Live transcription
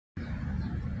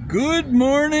Good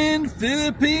morning,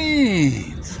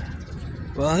 Philippines.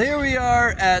 Well, here we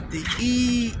are at the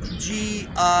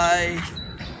EGI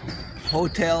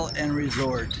Hotel and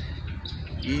Resort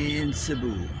in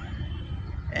Cebu,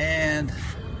 and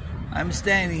I'm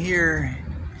standing here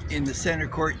in the center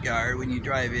courtyard. When you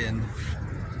drive in,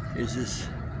 there's this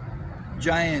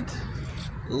giant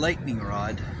lightning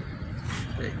rod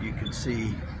that you can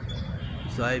see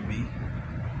beside me.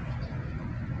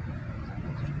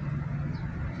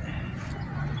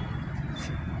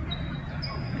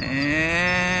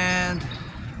 And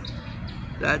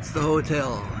that's the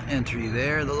hotel entry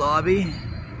there, the lobby.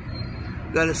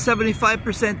 Got a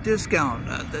 75%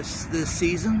 discount this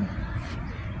season.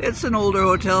 It's an older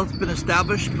hotel, it's been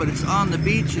established, but it's on the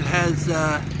beach. It has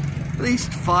at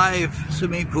least 5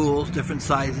 swimming pools, different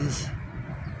sizes,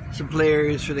 some play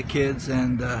areas for the kids,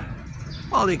 and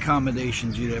all the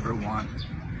accommodations you'd ever want.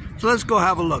 So let's go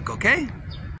have a look, okay?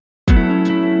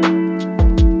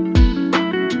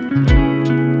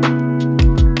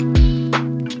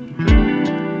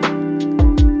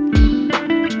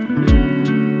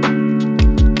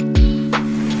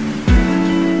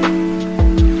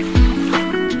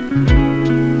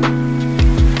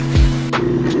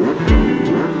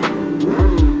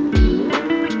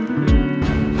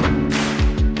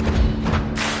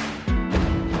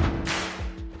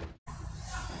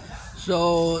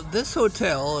 So this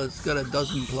hotel has got a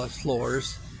dozen plus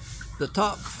floors. The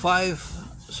top 5,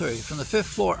 from the 5th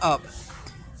floor up,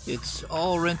 it's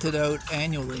all rented out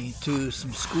annually to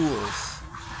some schools.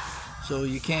 So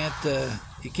you can't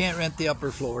rent the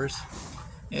upper floors,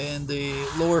 and the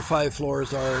lower 5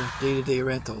 floors are day-to-day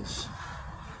rentals.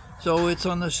 So it's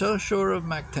on the south shore of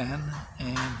Mactan,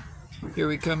 and here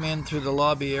we come in through the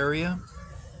lobby area.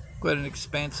 Quite an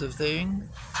expansive thing.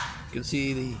 You can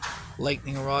see the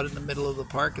lightning rod in the middle of the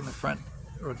park in the front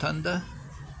rotunda,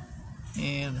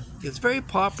 and it's very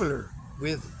popular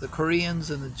with the Koreans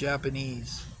and the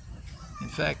Japanese. In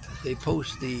fact, they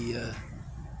post the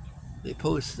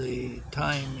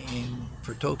time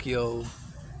for Tokyo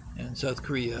and South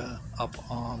Korea up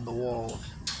on the wall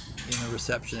in the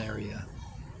reception area.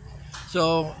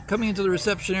 So coming into the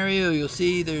reception area, you'll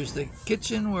see there's the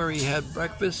kitchen where we had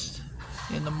breakfast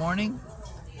in the morning,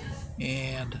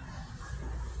 and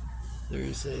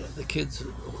there's the kids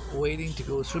waiting to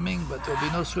go swimming, but there'll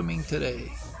be no swimming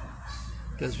today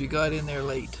because we got in there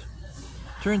late.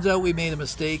 Turns out we made a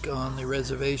mistake on the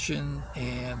reservation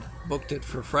and booked it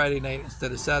for Friday night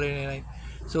instead of Saturday night.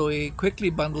 So we quickly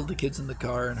bundled the kids in the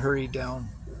car and hurried down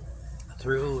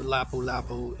through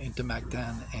Lapu-Lapu into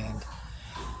Mactan, and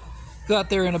got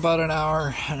there in about an hour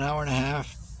and a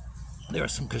half. There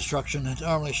was some construction. It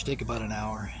normally should take about an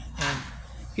hour. And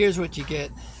here's what you get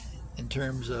in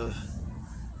terms of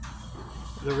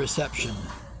the reception.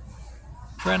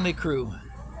 Friendly crew,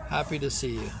 happy to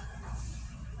see you.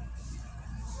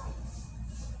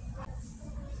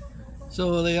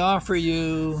 So they offer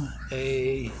you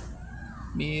a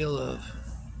meal of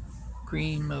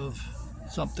cream of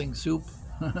something soup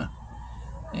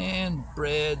and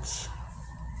breads,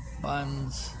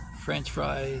 buns, french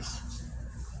fries,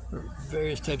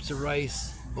 various types of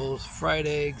rice, both fried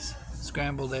eggs,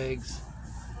 scrambled eggs,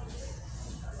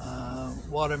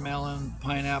 watermelon,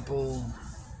 pineapple,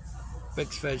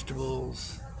 mixed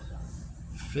vegetables,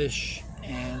 fish,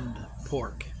 and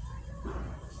pork.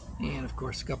 And of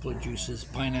course a couple of juices,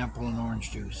 pineapple and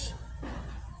orange juice.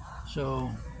 So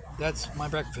that's my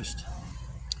breakfast.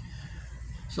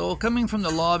 So coming from the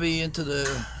lobby into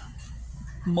the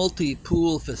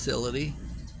multi-pool facility,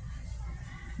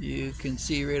 you can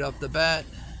see right off the bat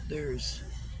there's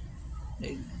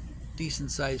a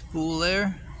decent sized pool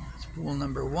there. It's pool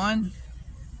number 1,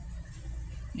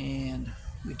 and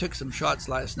we took some shots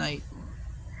last night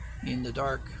in the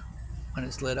dark when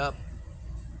it's lit up,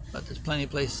 but there's plenty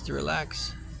of places to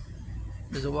relax.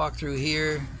 There's a walk through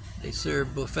here. They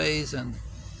serve buffets, and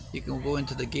you can go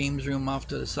into the games room off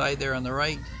to the side there on the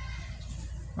right,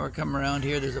 or come around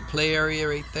here. There's a play area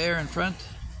right there in front,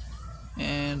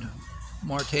 and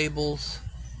more tables.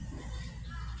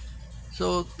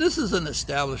 So this is an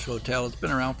established hotel. It's been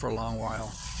around for a long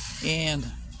while, and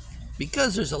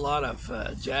because there's a lot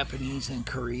of Japanese and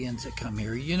Koreans that come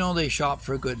here, you know they shop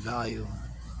for good value.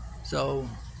 So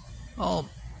I'll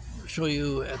show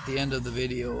you at the end of the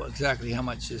video exactly how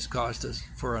much this cost us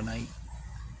for a night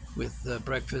with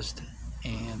breakfast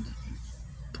and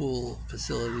pool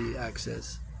facility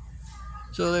access.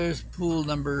 So there's pool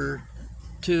number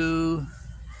 2,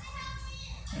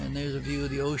 and there's a view of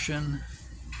the ocean.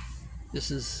 This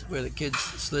is where the kids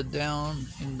slid down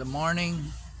in the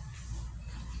morning,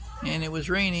 and it was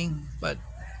raining, but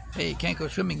hey, you can't go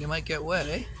swimming, you might get wet,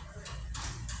 eh?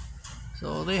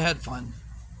 So they had fun.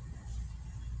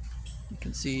 You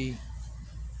can see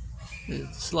the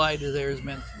slide there is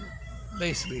meant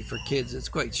basically for kids. It's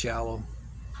quite shallow.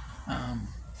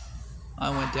 I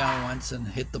went down once and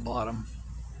hit the bottom.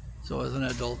 So as an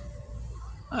adult,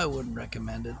 I wouldn't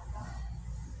recommend it.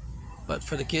 But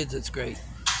for the kids, it's great.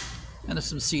 And there's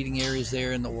some seating areas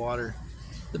there in the water.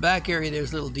 The back area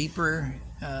there's a little deeper,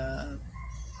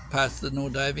 past the no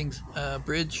diving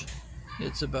bridge.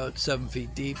 It's about 7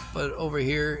 feet deep, but over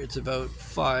here it's about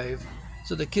 5.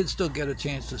 So the kids still get a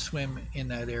chance to swim in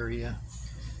that area.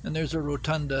 And there's a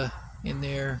rotunda in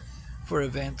there for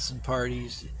events and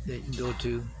parties that you can go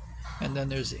to. And then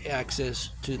there's access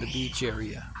to the beach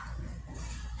area.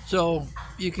 So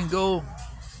you can go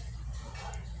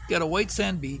get a white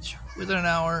sand beach within an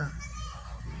hour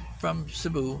from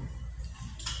Cebu,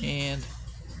 and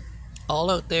all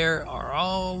out there are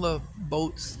all the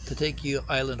boats to take you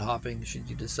island hopping should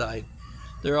you decide.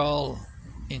 They're all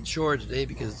inshore today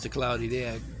because it's a cloudy day.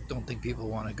 I don't think people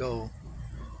want to go.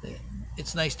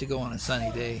 It's nice to go on a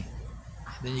sunny day.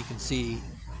 Then you can see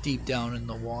deep down in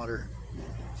the water.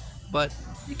 But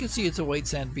you can see it's a white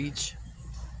sand beach.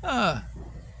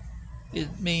 It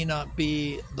may not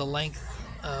be the length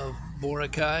of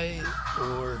Boracay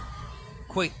or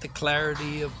quite the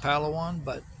clarity of Palawan,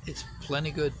 but it's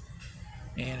plenty good,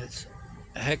 and it's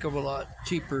a heck of a lot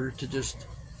cheaper to just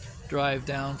drive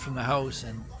down from the house,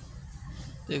 and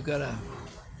they've got a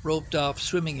roped off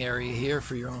swimming area here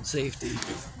for your own safety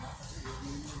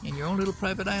and your own little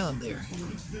private island there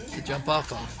to jump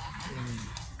off of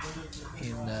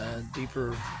in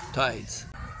deeper tides.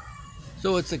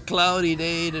 So it's a cloudy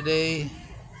day today,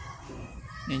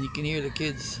 and you can hear the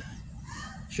kids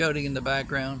shouting in the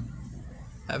background,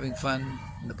 having fun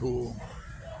in the pool.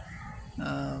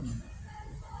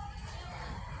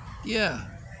 Yeah,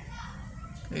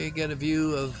 there you get a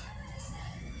view of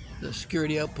the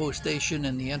security outpost station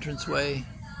and the entranceway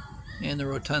and the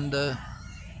rotunda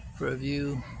for a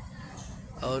view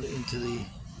out into the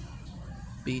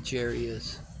beach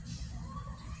areas.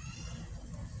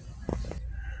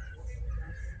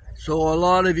 So a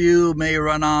lot of you may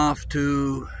run off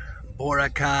to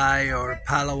Boracay or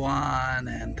Palawan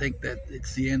and think that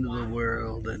it's the end of the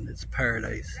world and it's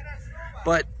paradise.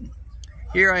 But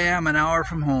here I am an hour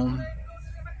from home.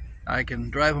 I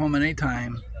can drive home any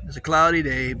time. It's a cloudy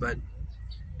day, but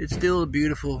it's still a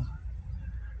beautiful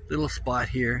little spot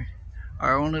here.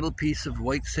 Our own little piece of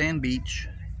white sand beach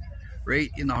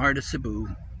right in the heart of Cebu.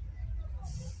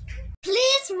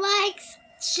 Please like,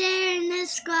 share, and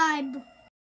subscribe.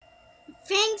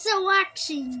 Thanks for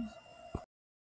watching.